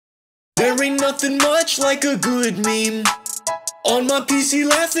There ain't nothing much like a good meme. On my PC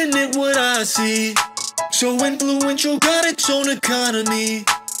laughing at what I see. So influential, got its own economy.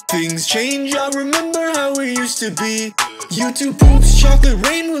 Things change, I remember how it used to be. YouTube poops, chocolate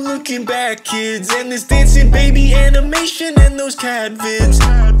rain, we're looking back, kids. And this dancing baby animation and those cat vids.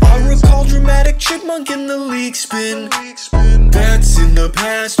 I recall dramatic chipmunk in the leak spin. That's in the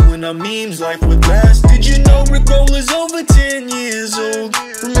past, when our memes life would last. Did you know Rick Roll is over 10 years old?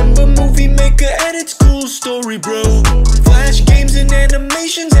 Remember Movie Maker edits, cool story bro. Flash games and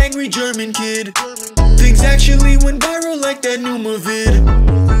animations, angry German kid. Things actually went viral like that Numa vid.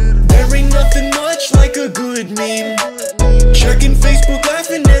 There ain't nothing much like a good meme. Checking Facebook,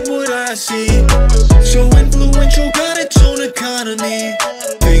 laughing at what I see. So influential, got its own economy.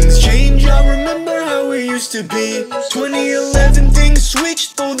 Things change, I remember how it used to be. 2011 things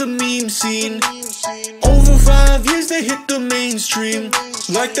switched for the meme scene. Over 5 years they hit the mainstream.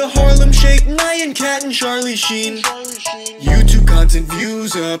 Like the Harlem Shake, Nyan Cat and Charlie Sheen. YouTube content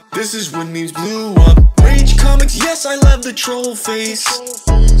views up, this is when memes blew up. Rage comics, yes I love the troll face.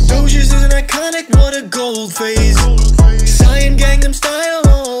 Doges is an iconic, what a gold phase. Cyan Gangnam Style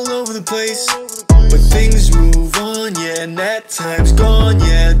all over the place. But things move on, yeah, and that time's gone,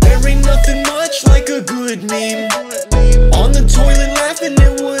 yeah. There ain't nothing much like a good meme. On the toilet laughing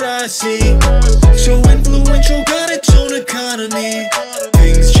at what I see. So influential, got its own economy.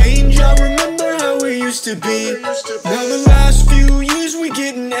 Things change, I remember how it used to be. Now the last few years we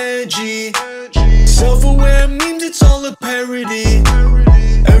getting edgy. Self-aware memes, it's all a parody.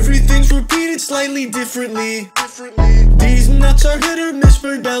 Everything's repeated slightly differently. These nuts are hit or miss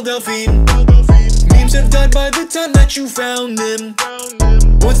for Belle Delphine. Memes have died by the time that you found them.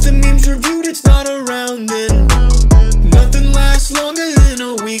 Once the meme's reviewed, it's not around then. Nothing lasts longer than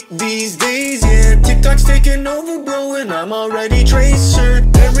a week these days, yeah. TikTok's taking over, bro, and I'm already Tracer.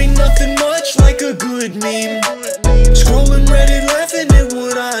 There ain't nothing much like a good meme. Scrolling Reddit, laughing at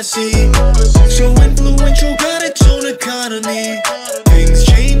what I see. So influential, got its own economy. Things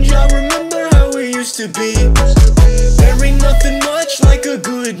change, I remember how it used to be. There ain't nothing much like a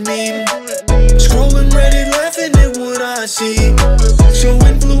good meme. Scrolling Reddit, laughing at what I see. So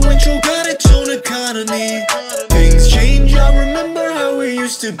influential, got its own economy. Things change, I remember how it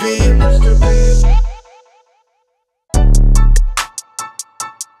used to be.